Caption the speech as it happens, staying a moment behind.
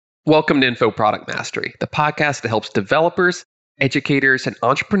Welcome to Info Product Mastery, the podcast that helps developers, educators, and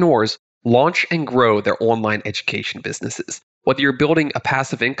entrepreneurs launch and grow their online education businesses. Whether you're building a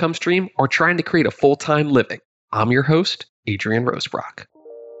passive income stream or trying to create a full-time living, I'm your host, Adrian Rosebrock.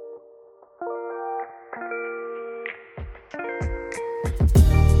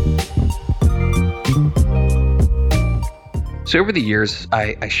 So over the years,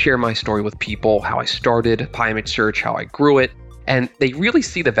 I share my story with people, how I started Image Search, how I grew it, and they really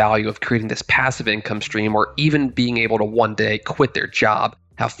see the value of creating this passive income stream or even being able to one day quit their job,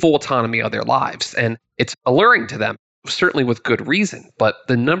 have full autonomy of their lives. And it's alluring to them, certainly with good reason. But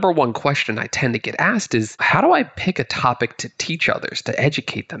the number one question I tend to get asked is, how do I pick a topic to teach others, to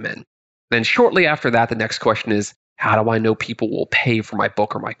educate them in? Then shortly after that, the next question is, how do I know people will pay for my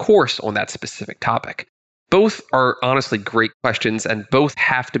book or my course on that specific topic? Both are honestly great questions, and both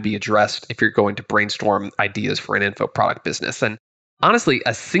have to be addressed if you're going to brainstorm ideas for an info product business. And honestly,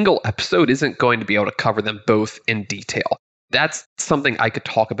 a single episode isn't going to be able to cover them both in detail. That's something I could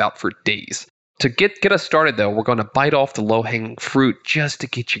talk about for days. To get us started, though, we're going to bite off the low-hanging fruit just to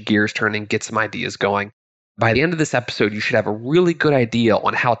get your gears turning, get some ideas going. By the end of this episode, you should have a really good idea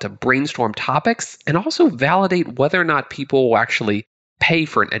on how to brainstorm topics and also validate whether or not people will actually pay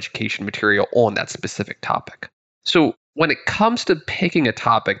for an education material on that specific topic. So when it comes to picking a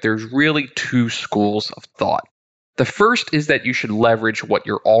topic, there's really two schools of thought. The first is that you should leverage what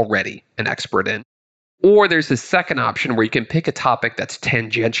you're already an expert in. Or there's the second option where you can pick a topic that's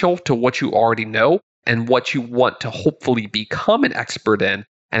tangential to what you already know and what you want to hopefully become an expert in.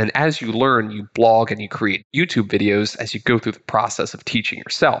 And as you learn, you blog and you create YouTube videos as you go through the process of teaching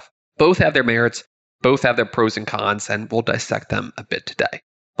yourself. Both have their merits. Both have their pros and cons, and we'll dissect them a bit today.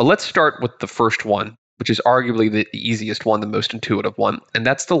 But let's start with the first one, which is arguably the easiest one, the most intuitive one, and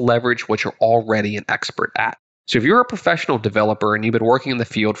that's to leverage what you're already an expert at. So if you're a professional developer and you've been working in the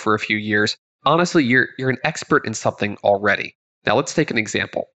field for a few years, honestly, you're an expert in something already. Now let's take an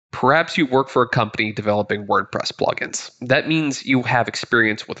example. Perhaps you work for a company developing WordPress plugins. That means you have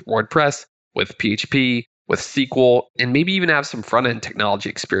experience with WordPress, with PHP, with SQL, and maybe even have some front-end technology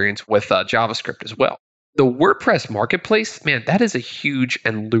experience with JavaScript as well. The WordPress marketplace, man, that is a huge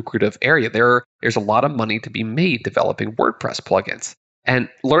and lucrative area. There's a lot of money to be made developing WordPress plugins. And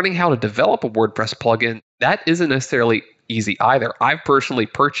learning how to develop a WordPress plugin, that isn't necessarily easy either. I've personally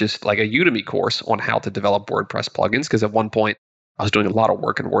purchased like a Udemy course on how to develop WordPress plugins because at one point I was doing a lot of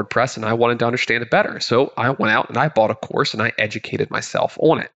work in WordPress and I wanted to understand it better. So I went out and I bought a course and I educated myself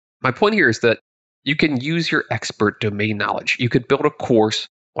on it. My point here is that you can use your expert domain knowledge. You could build a course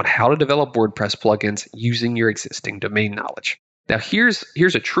on how to develop WordPress plugins using your existing domain knowledge. Now, here's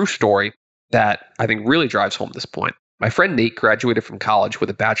a true story that I think really drives home this point. My friend Nate graduated from college with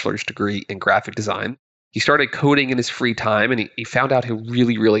a bachelor's degree in graphic design. He started coding in his free time, and he found out he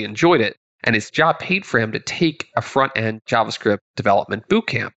really, really enjoyed it. And his job paid for him to take a front-end JavaScript development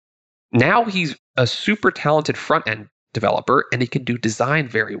bootcamp. Now he's a super talented front-end developer, and he can do design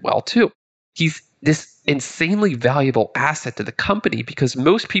very well too. He's this insanely valuable asset to the company because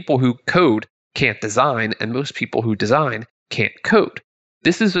most people who code can't design, and most people who design can't code.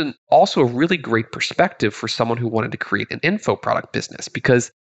 This is also a really great perspective for someone who wanted to create an info product business because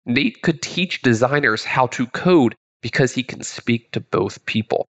Nate could teach designers how to code because he can speak to both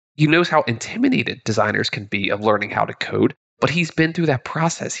people. He knows how intimidated designers can be of learning how to code, but he's been through that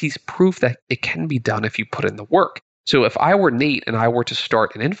process. He's proof that it can be done if you put in the work. So if I were Nate and I were to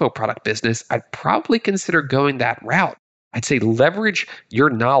start an info product business, I'd probably consider going that route. I'd say leverage your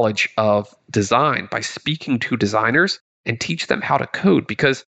knowledge of design by speaking to designers and teach them how to code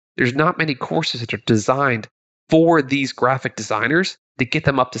because there's not many courses that are designed for these graphic designers to get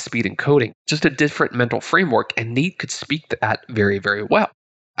them up to speed in coding. Just a different mental framework, and Nate could speak to that very, very well.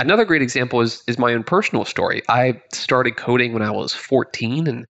 Another great example is my own personal story. I started coding when I was 14,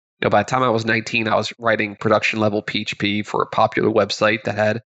 and by the time I was 19, I was writing production level PHP for a popular website that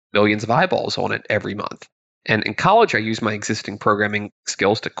had millions of eyeballs on it every month. And in college, I used my existing programming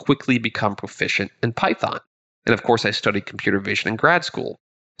skills to quickly become proficient in Python. And of course, I studied computer vision in grad school.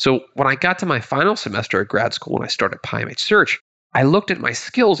 So when I got to my final semester at grad school and I started Image Search, I looked at my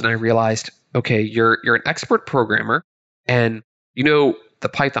skills and I realized, okay, you're an expert programmer and you know the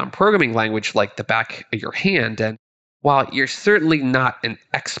Python programming language like the back of your hand. And while you're certainly not an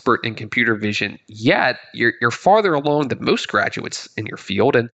expert in computer vision yet, you're farther along than most graduates in your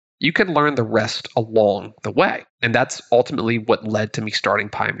field, and you can learn the rest along the way. And that's ultimately what led to me starting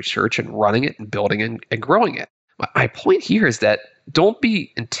Image Search and running it and building it and growing it. My point here is that don't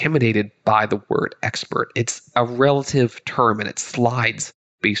be intimidated by the word expert. It's a relative term and it slides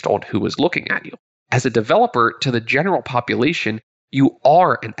based on who is looking at you. As a developer, to the general population, you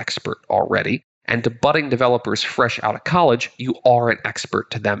are an expert already. And to budding developers fresh out of college, you are an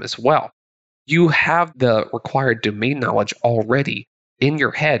expert to them as well. You have the required domain knowledge already in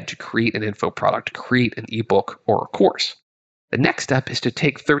your head to create an info product, create an ebook or a course. The next step is to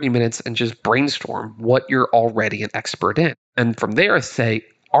take 30 minutes and just brainstorm what you're already an expert in. And from there, say,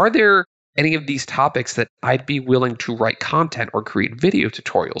 are there any of these topics that I'd be willing to write content or create video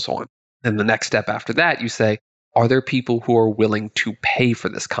tutorials on? And the next step after that, you say, are there people who are willing to pay for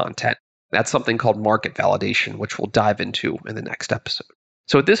this content? That's something called market validation, which we'll dive into in the next episode.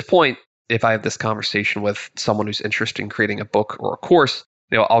 So at this point, if I have this conversation with someone who's interested in creating a book or a course,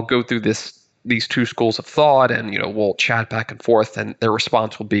 I'll go through these two schools of thought and, we'll chat back and forth, and their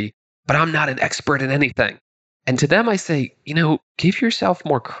response will be, but I'm not an expert in anything. And to them, I say, give yourself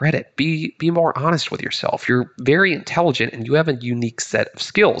more credit. Be more honest with yourself. You're very intelligent and you have a unique set of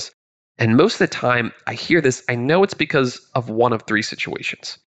skills. And most of the time I hear this, I know it's because of one of three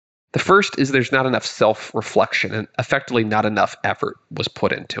situations. The first is there's not enough self-reflection and effectively not enough effort was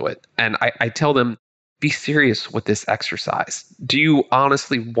put into it. And I tell them, be serious with this exercise. Do you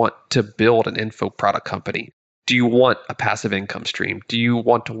honestly want to build an info product company? Do you want a passive income stream? Do you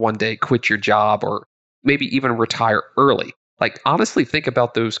want to one day quit your job or maybe even retire early? Honestly think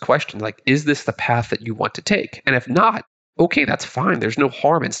about those questions. Is this the path that you want to take? And if not, okay, that's fine. There's no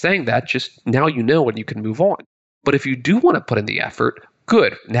harm in saying that. Just now you know and you can move on. But if you do want to put in the effort,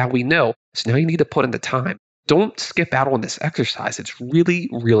 good. Now we know. So now you need to put in the time. Don't skip out on this exercise. It's really,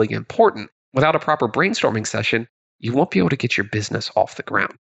 really important. Without a proper brainstorming session, you won't be able to get your business off the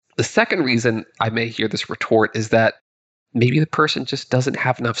ground. The second reason I may hear this retort is that maybe the person just doesn't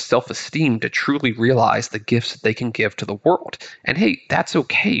have enough self-esteem to truly realize the gifts that they can give to the world. And hey, that's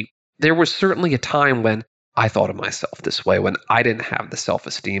okay. There was certainly a time when I thought of myself this way, when I didn't have the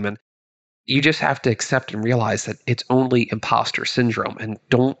self-esteem. And you just have to accept and realize that it's only imposter syndrome, and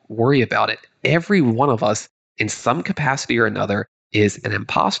don't worry about it. Every one of us, in some capacity or another, is an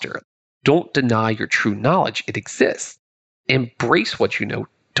imposter. Don't deny your true knowledge. It exists. Embrace what you know.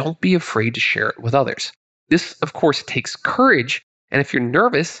 Don't be afraid to share it with others. This, of course, takes courage. And if you're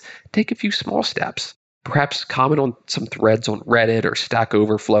nervous, take a few small steps. Perhaps comment on some threads on Reddit or Stack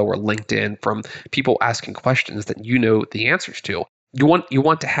Overflow or LinkedIn from people asking questions that you know the answers to. You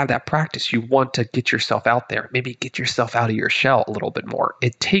want to have that practice. You want to get yourself out there. Maybe get yourself out of your shell a little bit more.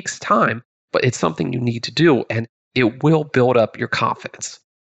 It takes time, but it's something you need to do, and it will build up your confidence.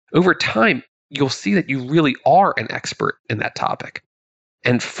 Over time, you'll see that you really are an expert in that topic.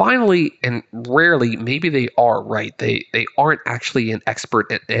 And finally, and rarely, maybe they are right. They aren't actually an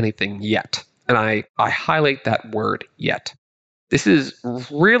expert at anything yet. And I highlight that word yet. This is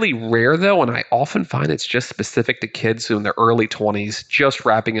really rare, though, and I often find it's just specific to kids who in their early 20s, just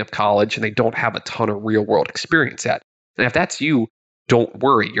wrapping up college, and they don't have a ton of real-world experience yet. And if that's you, don't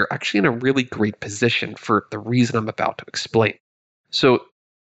worry. You're actually in a really great position for the reason I'm about to explain. So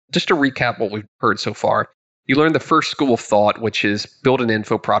just to recap what we've heard so far, you learned the first school of thought, which is build an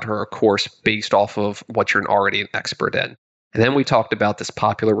info product or a course based off of what you're already an expert in. And then we talked about this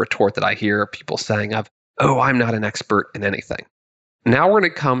popular retort that I hear people saying of, oh, I'm not an expert in anything. Now we're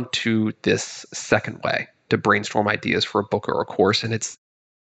going to come to this second way to brainstorm ideas for a book or a course. And it's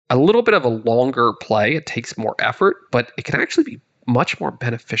a little bit of a longer play. It takes more effort, but it can actually be much more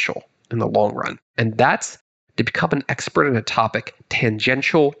beneficial in the long run. And that's to become an expert in a topic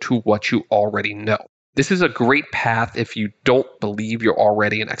tangential to what you already know. This is a great path if you don't believe you're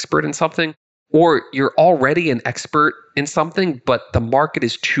already an expert in something, or you're already an expert in something, but the market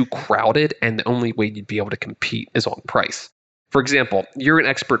is too crowded and the only way you'd be able to compete is on price. For example, you're an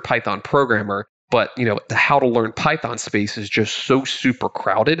expert Python programmer, but the how to learn Python space is just so super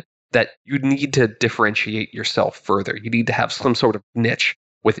crowded that you need to differentiate yourself further. You need to have some sort of niche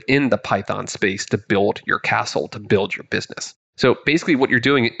within the Python space to build your castle, to build your business. So basically what you're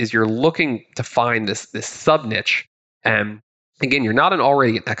doing is you're looking to find this sub niche. And again, you're not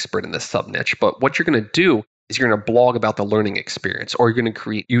already an expert in this sub niche, but what you're going to do is you're going to blog about the learning experience, or you're going to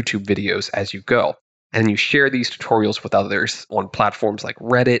create YouTube videos as you go. And you share these tutorials with others on platforms like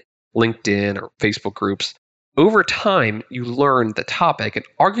Reddit, LinkedIn, or Facebook groups. Over time, you learn the topic, and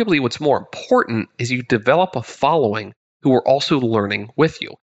arguably what's more important is you develop a following who are also learning with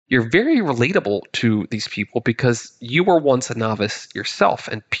you. You're very relatable to these people because you were once a novice yourself,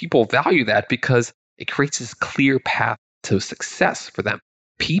 and people value that because it creates this clear path to success for them.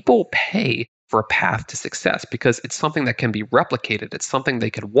 People pay for a path to success because it's something that can be replicated. It's something they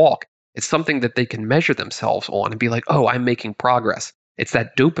can walk. It's something that they can measure themselves on and be like, oh, I'm making progress. It's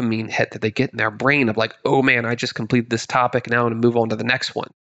that dopamine hit that they get in their brain of like, oh man, I just completed this topic. Now I'm going to move on to the next one.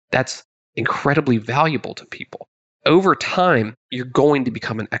 That's incredibly valuable to people. Over time, you're going to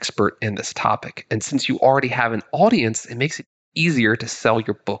become an expert in this topic. And since you already have an audience, it makes it easier to sell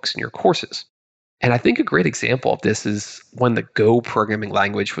your books and your courses. And I think a great example of this is when the Go programming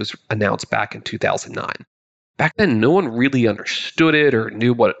language was announced back in 2009. Back then, no one really understood it or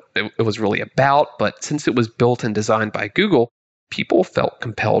knew what it was really about, but since it was built and designed by Google, people felt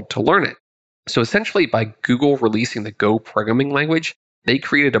compelled to learn it. So essentially, by Google releasing the Go programming language, they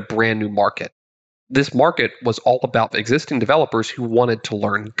created a brand new market. This market was all about existing developers who wanted to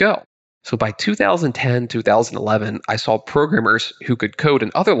learn Go. So by 2010, 2011, I saw programmers who could code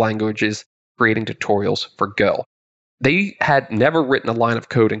in other languages creating tutorials for Go. They had never written a line of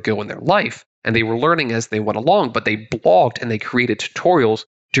code in Go in their life, and they were learning as they went along, but they blogged and they created tutorials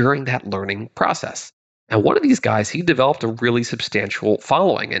during that learning process. And one of these guys, he developed a really substantial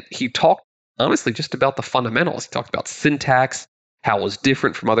following, and he talked honestly just about the fundamentals. He talked about syntax, how it was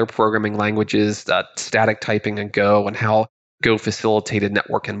different from other programming languages, static typing in Go, and how Go facilitated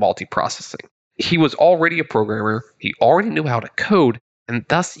network and multiprocessing. He was already a programmer, he already knew how to code, and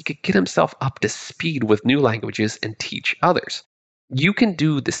thus he could get himself up to speed with new languages and teach others. You can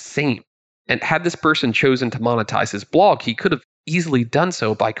do the same. And had this person chosen to monetize his blog, he could have easily done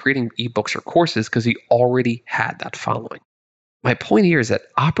so by creating ebooks or courses because he already had that following. My point here is that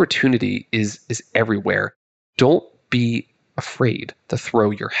opportunity is everywhere. Don't be afraid to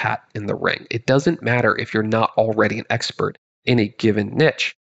throw your hat in the ring. It doesn't matter if you're not already an expert in a given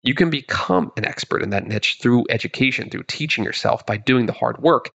niche. You can become an expert in that niche through education, through teaching yourself, by doing the hard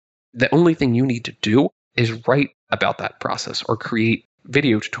work. The only thing you need to do is write about that process or create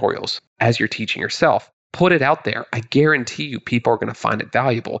video tutorials as you're teaching yourself. Put it out there. I guarantee you people are going to find it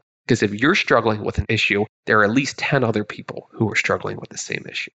valuable because if you're struggling with an issue, there are at least 10 other people who are struggling with the same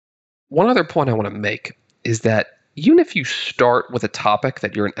issue. One other point I want to make is that even if you start with a topic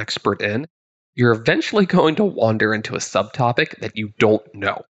that you're an expert in, you're eventually going to wander into a subtopic that you don't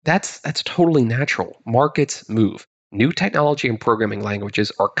know. That's totally natural. Markets move. New technology and programming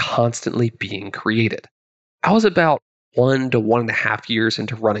languages are constantly being created. I was about 1 to 1.5 years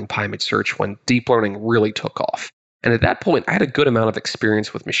into running PyImageSearch when deep learning really took off. And at that point, I had a good amount of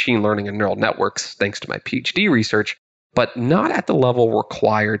experience with machine learning and neural networks thanks to my PhD research, but not at the level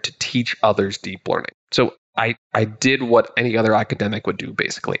required to teach others deep learning. So I did what any other academic would do,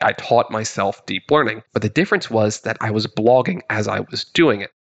 basically. I taught myself deep learning, but the difference was that I was blogging as I was doing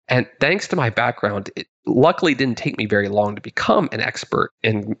it. And thanks to my background, it luckily didn't take me very long to become an expert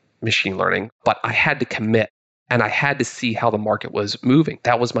in machine learning, but I had to commit and I had to see how the market was moving.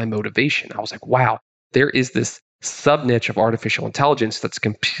 That was my motivation. I was like, wow, there is this sub-niche of artificial intelligence that's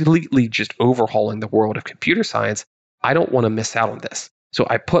completely just overhauling the world of computer science. I don't want to miss out on this. So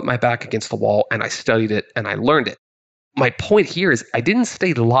I put my back against the wall and I studied it and I learned it. My point here is I didn't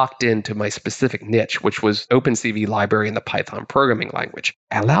stay locked into my specific niche, which was OpenCV library and the Python programming language.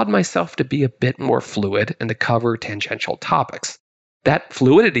 I allowed myself to be a bit more fluid and to cover tangential topics. That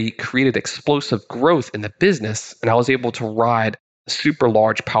fluidity created explosive growth in the business, and I was able to ride a super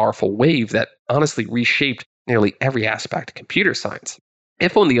large, powerful wave that honestly reshaped nearly every aspect of computer science.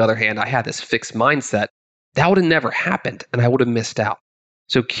 If, on the other hand, I had this fixed mindset, that would have never happened and I would have missed out.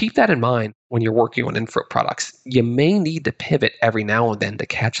 So keep that in mind when you're working on info products. You may need to pivot every now and then to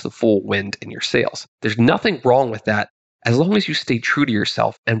catch the full wind in your sales. There's nothing wrong with that as long as you stay true to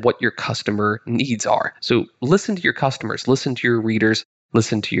yourself and what your customer needs are. So listen to your customers, listen to your readers,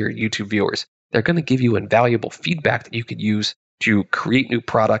 listen to your YouTube viewers. They're going to give you invaluable feedback that you could use to create new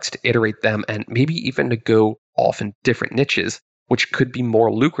products, to iterate them, and maybe even to go off in different niches, which could be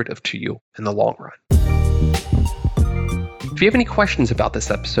more lucrative to you in the long run. If you have any questions about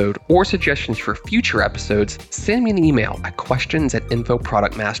this episode or suggestions for future episodes, send me an email at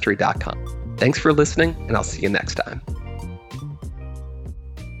questions@infoproductmastery.com. Thanks for listening, and I'll see you next time.